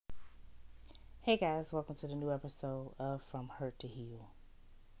Hey guys, welcome to the new episode of From Hurt to Heal.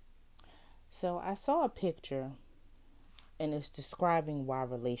 So I saw a picture and it's describing why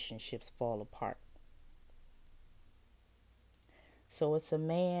relationships fall apart. So it's a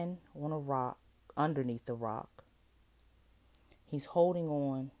man on a rock, underneath the rock. He's holding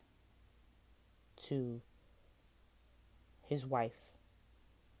on to his wife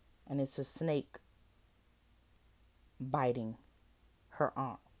and it's a snake biting her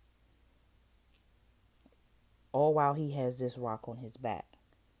arm. All while he has this rock on his back.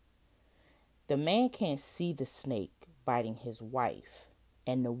 The man can't see the snake biting his wife,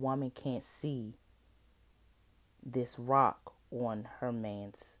 and the woman can't see this rock on her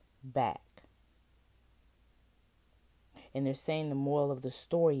man's back. And they're saying the moral of the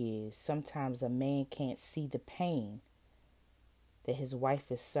story is sometimes a man can't see the pain that his wife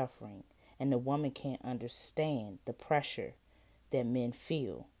is suffering, and the woman can't understand the pressure that men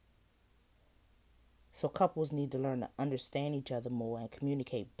feel. So couples need to learn to understand each other more and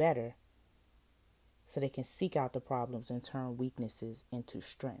communicate better so they can seek out the problems and turn weaknesses into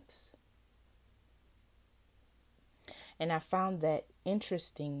strengths. And I found that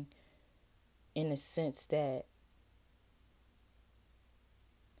interesting in the sense that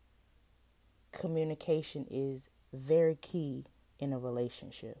communication is very key in a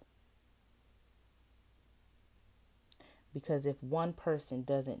relationship. Because if one person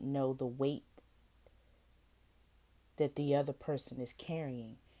doesn't know the weight that the other person is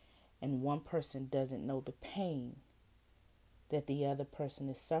carrying, and one person doesn't know the pain that the other person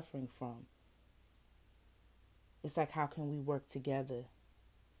is suffering from, it's like, how can we work together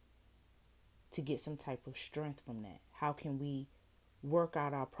to get some type of strength from that? How can we work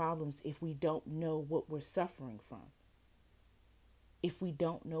out our problems if we don't know what we're suffering from? If we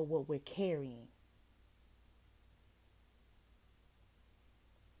don't know what we're carrying?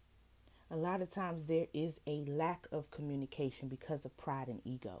 A lot of times there is a lack of communication because of pride and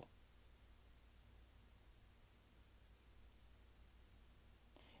ego.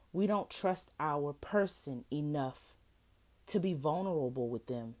 We don't trust our person enough to be vulnerable with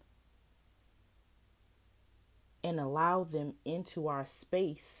them and allow them into our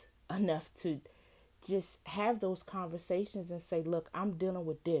space enough to just have those conversations and say, look, I'm dealing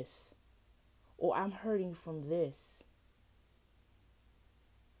with this, or I'm hurting from this.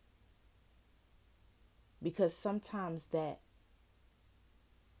 Because sometimes that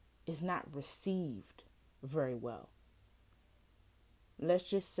is not received very well. Let's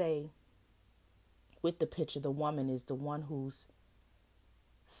just say with the picture, the woman is the one who's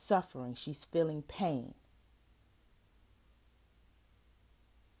suffering. She's feeling pain.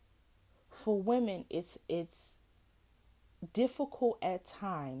 For women, it's difficult at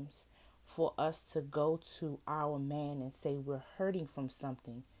times for us to go to our man and say we're hurting from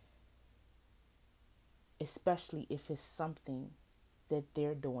something, especially if it's something that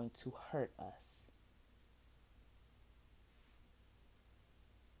they're doing to hurt us.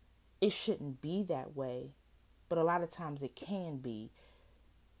 It shouldn't be that way, but a lot of times it can be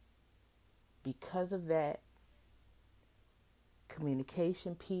because of that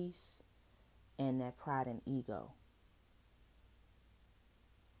communication piece and that pride and ego.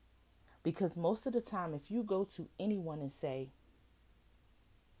 Because most of the time, if you go to anyone and say,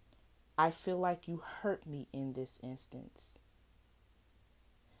 I feel like you hurt me in this instance,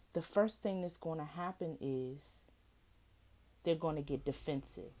 the first thing that's going to happen is they're going to get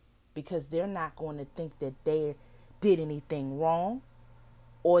defensive because they're not going to think that they did anything wrong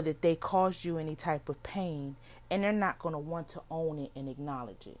or that they caused you any type of pain, and they're not going to want to own it and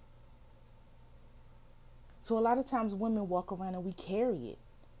acknowledge it. So a lot of times women walk around and we carry it.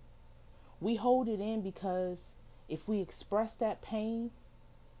 We hold it in because if we express that pain,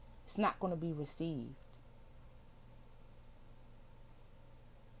 it's not going to be received.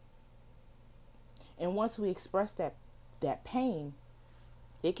 And once we express that pain,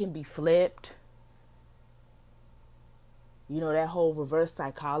 it can be flipped. You know, that whole reverse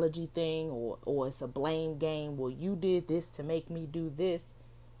psychology thing, or it's a blame game. Well, you did this to make me do this.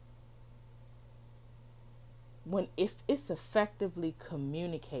 If it's effectively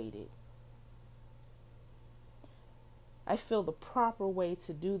communicated, I feel the proper way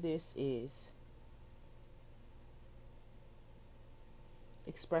to do this is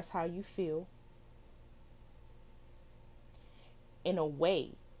express how you feel in a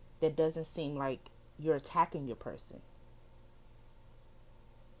way that doesn't seem like you're attacking your person.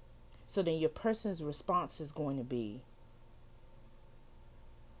 So then your person's response is going to be,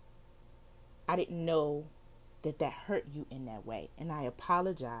 I didn't know that hurt you in that way, and I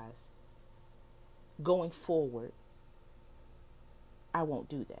apologize. Going forward, I won't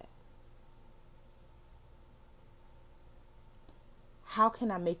do that. How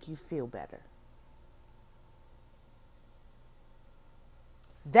can I make you feel better?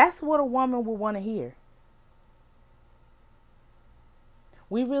 That's what a woman would want to hear.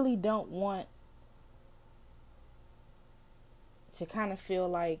 We really don't want to kind of feel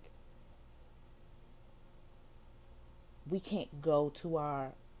like we can't go to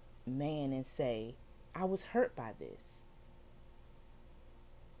our man and say, I was hurt by this.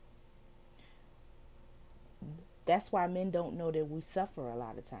 That's why men don't know that we suffer a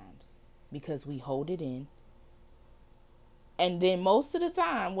lot of times, because we hold it in. And then most of the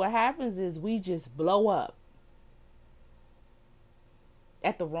time, what happens is we just blow up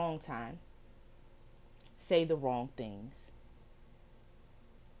at the wrong time, say the wrong things.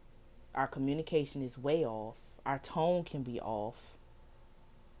 Our communication is way off. Our tone can be off.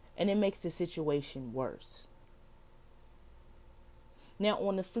 And it makes the situation worse. Now,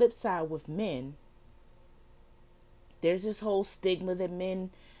 on the flip side with men, there's this whole stigma that men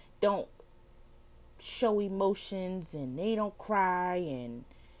don't show emotions and they don't cry, and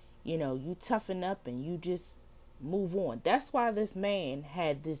you toughen up and you just move on. That's why this man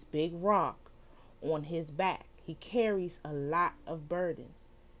had this big rock on his back. He carries a lot of burdens.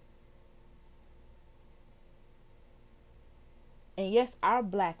 And yes, our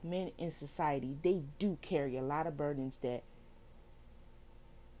black men in society, they do carry a lot of burdens that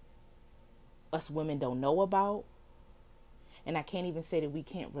us women don't know about. And I can't even say that we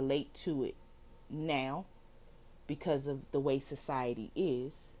can't relate to it now because of the way society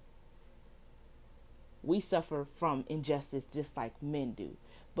is. We suffer from injustice just like men do.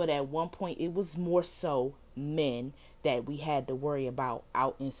 But at one point, it was more so men that we had to worry about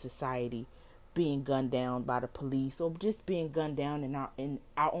out in society, being gunned down by the police or just being gunned down in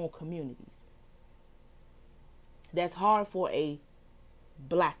our own communities. That's hard for a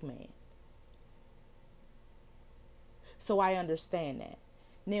black man. So I understand that.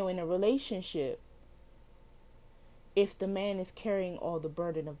 Now, in a relationship, if the man is carrying all the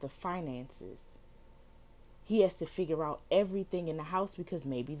burden of the finances, he has to figure out everything in the house, because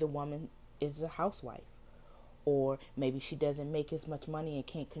maybe the woman is a housewife, or maybe she doesn't make as much money and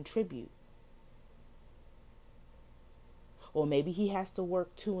can't contribute. Or maybe he has to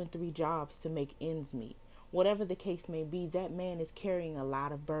work 2 and 3 jobs to make ends meet. Whatever the case may be, that man is carrying a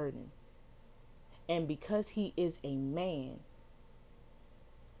lot of burden. And because he is a man,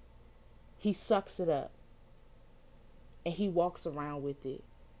 he sucks it up. And he walks around with it.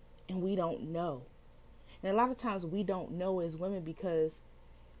 And we don't know. And a lot of times we don't know as women because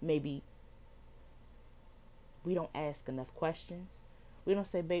maybe we don't ask enough questions. We don't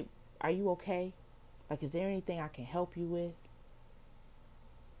say, babe, are you okay? Like, is there anything I can help you with?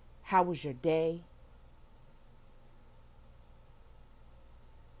 How was your day?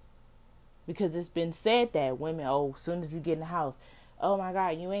 Because it's been said that women, as soon as you get in the house, oh my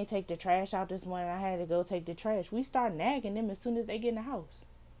God, you ain't take the trash out this morning. I had to go take the trash. We start nagging them as soon as they get in the house.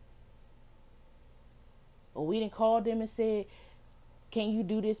 Or we didn't call them and said, can you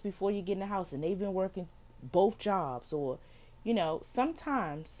do this before you get in the house? And they've been working both jobs. Or,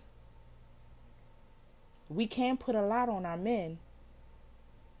 sometimes we can put a lot on our men,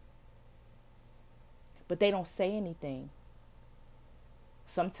 but they don't say anything.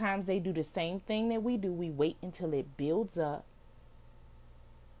 Sometimes they do the same thing that we do. We wait until it builds up.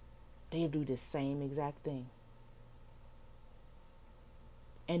 They'll do the same exact thing.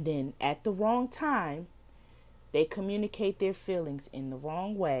 And then at the wrong time, they communicate their feelings in the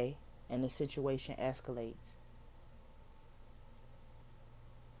wrong way, and the situation escalates.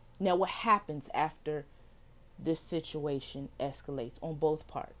 Now, what happens after this situation escalates on both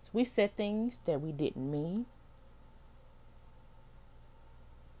parts? We said things that we didn't mean.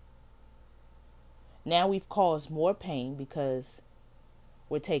 Now we've caused more pain because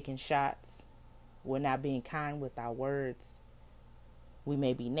we're taking shots. We're not being kind with our words. We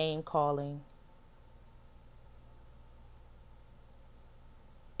may be name calling.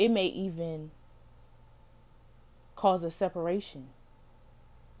 It may even cause a separation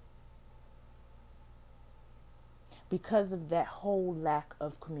because of that whole lack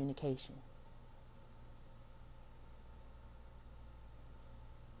of communication.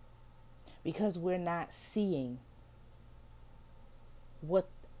 Because we're not seeing what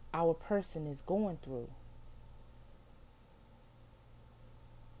our person is going through.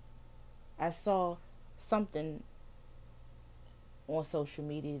 I saw something on social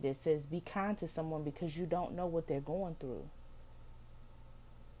media that says be kind to someone because you don't know what they're going through.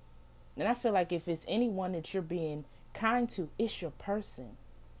 And I feel like if it's anyone that you're being kind to, it's your person.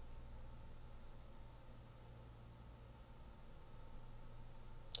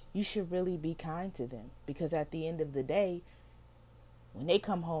 You should really be kind to them, because at the end of the day, When they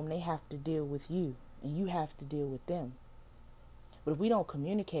come home, they have to deal with you and you have to deal with them. But if we don't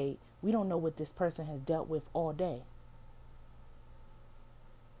communicate, we don't know what this person has dealt with all day.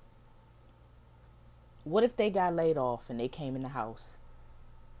 What if they got laid off and they came in the house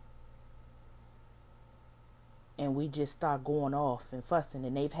and we just start going off and fussing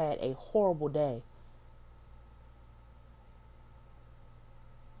and they've had a horrible day?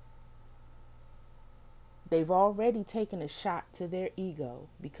 They've already taken a shot to their ego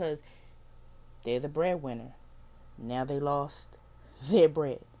because they're the breadwinner. Now they lost their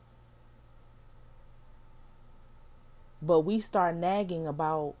bread. But we start nagging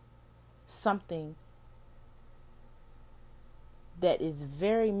about something that is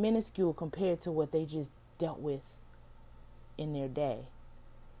very minuscule compared to what they just dealt with in their day.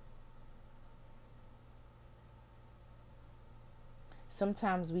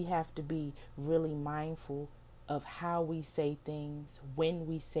 Sometimes we have to be really mindful of how we say things, when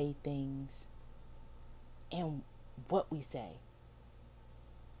we say things, and what we say.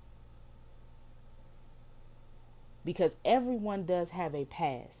 Because everyone does have a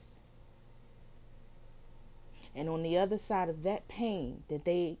past. And on the other side of that pain that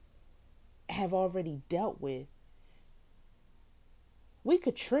they have already dealt with, we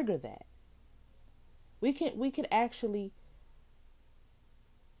could trigger that. We could actually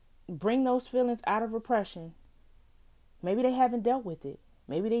bring those feelings out of repression. Maybe they haven't dealt with it.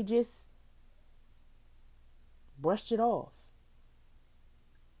 Maybe they just brushed it off.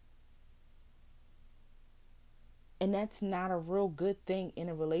 And that's not a real good thing in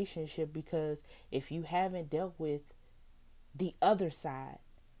a relationship, because if you haven't dealt with the other side,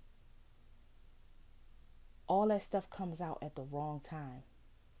 all that stuff comes out at the wrong time.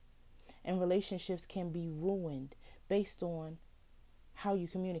 And relationships can be ruined based on how you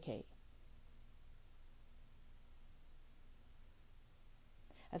communicate.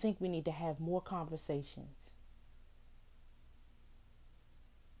 I think we need to have more conversations.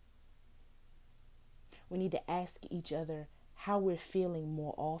 We need to ask each other how we're feeling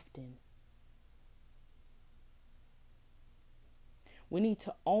more often. We need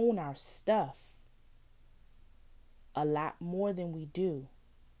to own our stuff a lot more than we do.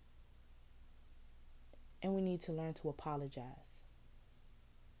 And we need to learn to apologize.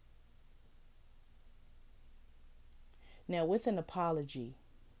 Now, with an apology,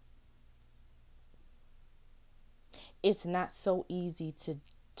 it's not so easy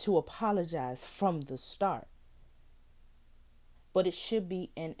to apologize from the start. But it should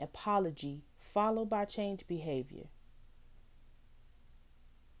be an apology followed by change behavior.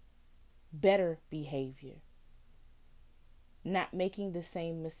 Better behavior. Not making the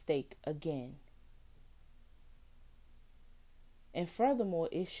same mistake again. And furthermore,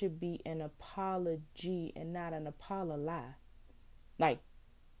 it should be an apology and not an apology. Like,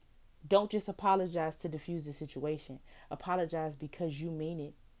 don't just apologize to diffuse the situation. Apologize because you mean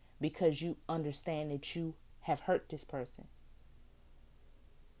it. Because you understand that you have hurt this person.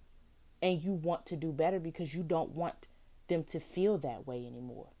 And you want to do better because you don't want them to feel that way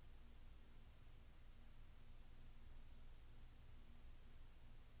anymore.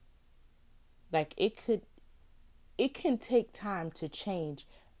 Like, it can take time to change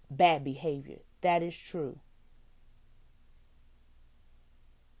bad behavior. That is true.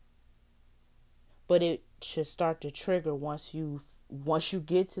 But it should start to trigger once you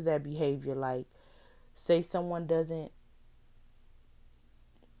get to that behavior. Like, say someone doesn't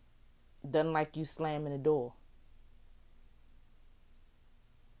like you slamming the door.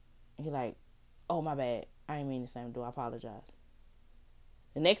 You're like, oh, my bad. I didn't mean to slam the door. I apologize.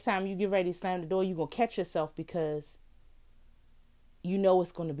 The next time you get ready to slam the door, you're going to catch yourself because you know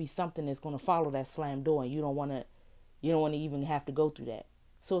it's going to be something that's going to follow that slam door, and you don't want to even have to go through that.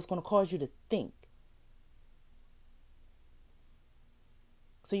 So it's going to cause you to think.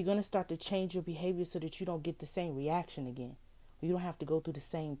 So you're going to start to change your behavior so that you don't get the same reaction again. You don't have to go through the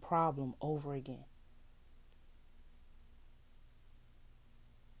same problem over again.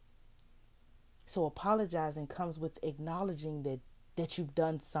 So apologizing comes with acknowledging that you've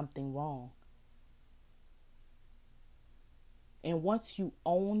done something wrong. And once you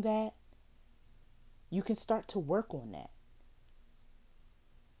own that, you can start to work on that.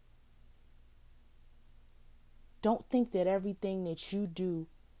 Don't think that everything that you do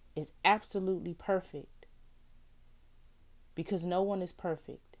is absolutely perfect, because no one is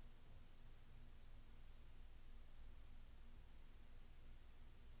perfect.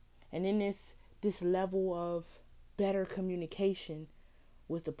 And in this level of better communication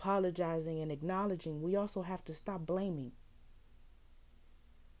with apologizing and acknowledging, we also have to stop blaming.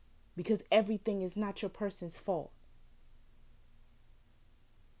 Because everything is not your person's fault.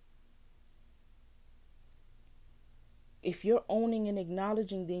 If you're owning and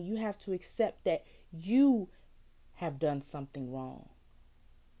acknowledging, then you have to accept that you have done something wrong.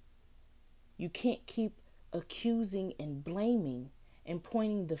 You can't keep accusing and blaming and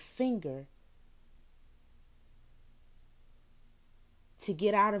pointing the finger to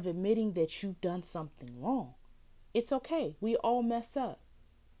get out of admitting that you've done something wrong. It's okay. We all mess up.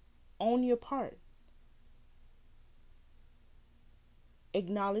 Own your part.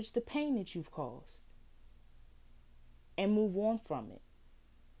 Acknowledge the pain that you've caused and move on from it.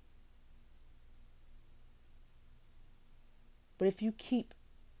 But if you keep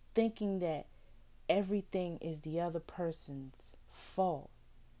thinking that everything is the other person's fault,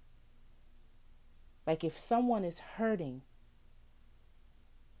 like if someone is hurting,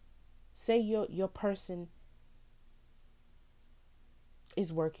 say your person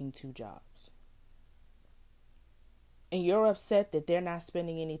is working 2 jobs and you're upset that they're not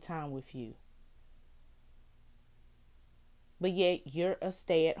spending any time with you, but yet you're a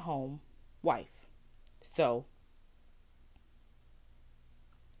stay-at-home wife. So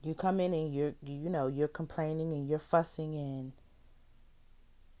you come in and you're complaining and you're fussing, and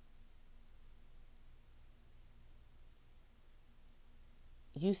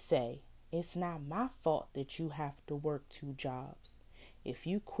you say, it's not my fault that you have to work 2 jobs. If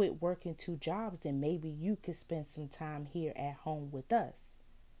you quit working 2 jobs, then maybe you could spend some time here at home with us.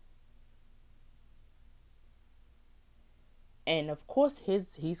 And of course,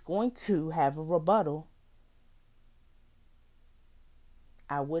 he's going to have a rebuttal.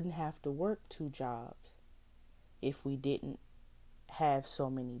 I wouldn't have to work 2 jobs if we didn't have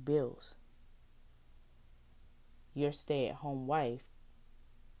so many bills. You're a stay-at-home wife,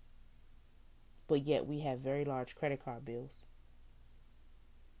 but yet we have very large credit card bills.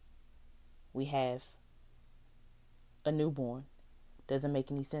 We have a newborn. Doesn't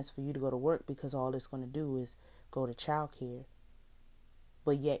make any sense for you to go to work because all it's going to do is go to childcare.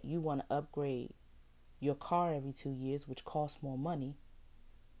 But yet you want to upgrade your car every 2 years, which costs more money.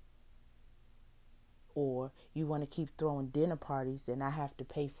 Or you want to keep throwing dinner parties and I have to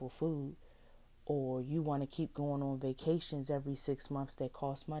pay for food. Or you want to keep going on vacations every 6 months that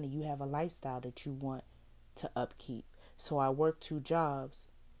cost money. You have a lifestyle that you want to upkeep. So I work 2 jobs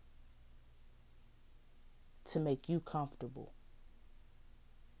to make you comfortable.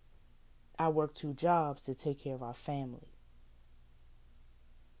 I work 2 jobs to take care of our family.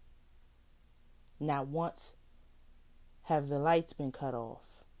 Not once have the lights been cut off.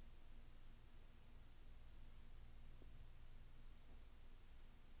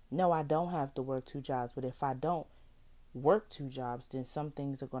 No, I don't have to work 2 jobs, but if I don't work 2 jobs, then some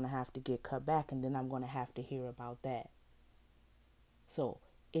things are going to have to get cut back, and then I'm going to have to hear about that. So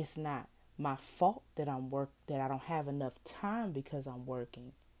it's not my fault that that I don't have enough time because I'm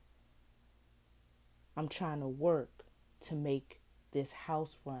working. I'm trying to work to make this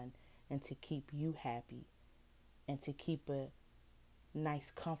house run and to keep you happy and to keep a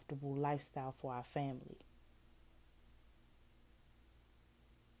nice, comfortable lifestyle for our family.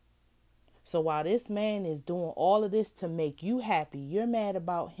 So while this man is doing all of this to make you happy, you're mad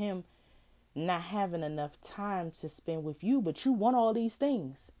about him not having enough time to spend with you, but you want all these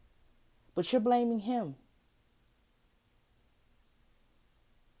things. But you're blaming him.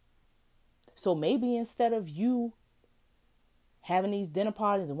 So maybe instead of you having these dinner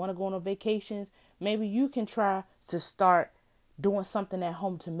parties and want to go on vacations, maybe you can try to start doing something at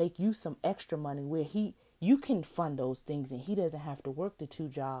home to make you some extra money where you can fund those things and he doesn't have to work the 2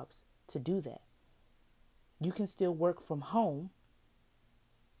 jobs to do that. You can still work from home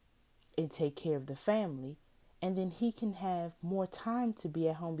and take care of the family, and then he can have more time to be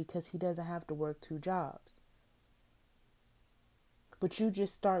at home because he doesn't have to work 2 jobs. But you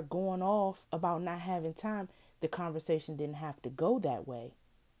just start going off about not having time. The conversation didn't have to go that way.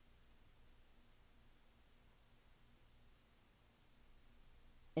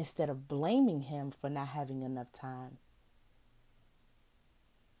 Instead of blaming him for not having enough time,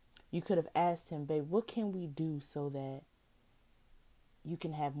 you could have asked him, babe, what can we do so that you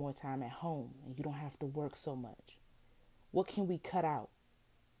can have more time at home and you don't have to work so much? What can we cut out?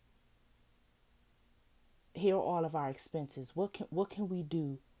 Here are all of our expenses. What can we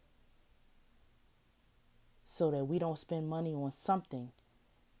do so that we don't spend money on something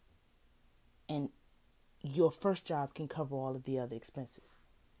and your first job can cover all of the other expenses?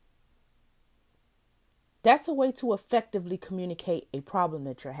 That's a way to effectively communicate a problem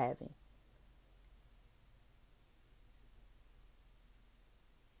that you're having.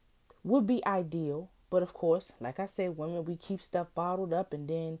 Would be ideal, but of course, like I said, women, we keep stuff bottled up and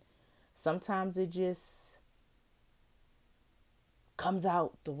then sometimes it just comes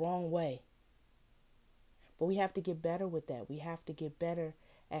out the wrong way. But we have to get better with that. We have to get better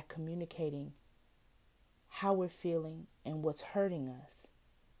at communicating how we're feeling and what's hurting us.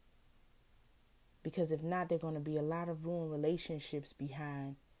 Because if not, there are going to be a lot of ruined relationships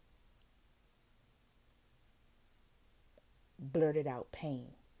behind blurted out pain.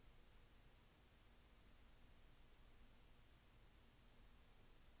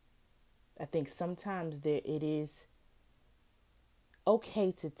 I think sometimes it is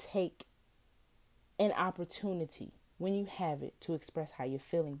okay to take an opportunity when you have it to express how you're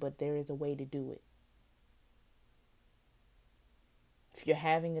feeling, but there is a way to do it. If you're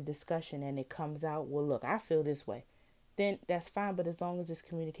having a discussion and it comes out, well, look, I feel this way, then that's fine, but as long as it's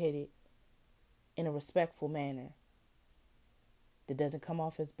communicated in a respectful manner that doesn't come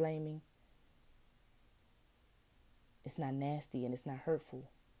off as blaming, it's not nasty and it's not hurtful.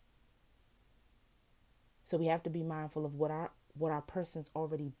 So we have to be mindful of what our person's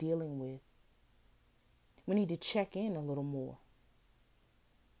already dealing with. We need to check in a little more.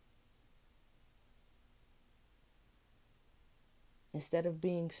 Instead of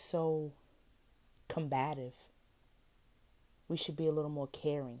being so combative, we should be a little more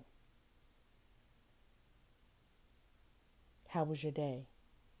caring. How was your day?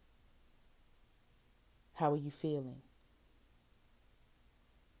 How are you feeling?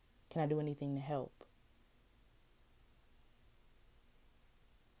 Can I do anything to help?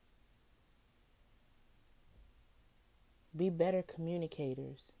 Be better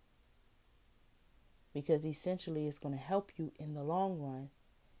communicators, because essentially it's going to help you in the long run.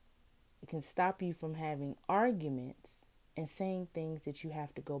 It can stop you from having arguments and saying things that you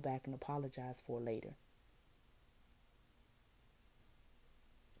have to go back and apologize for later.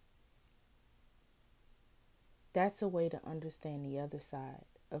 That's a way to understand the other side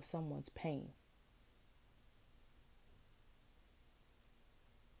of someone's pain.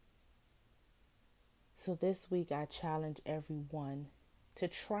 So this week I challenge everyone to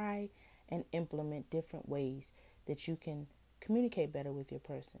try and implement different ways that you can communicate better with your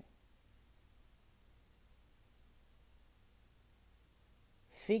person.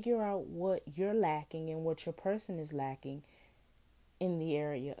 Figure out what you're lacking and what your person is lacking in the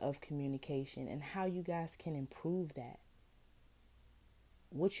area of communication and how you guys can improve that.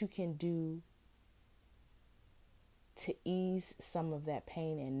 What you can do to ease some of that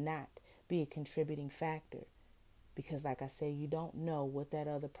pain and not be a contributing factor. Because like I said, you don't know what that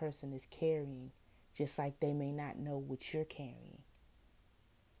other person is carrying, just like they may not know what you're carrying.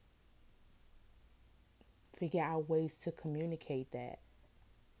 Figure out ways to communicate that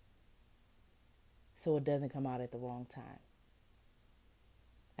so it doesn't come out at the wrong time.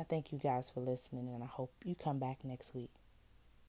 I thank you guys for listening, and I hope you come back next week.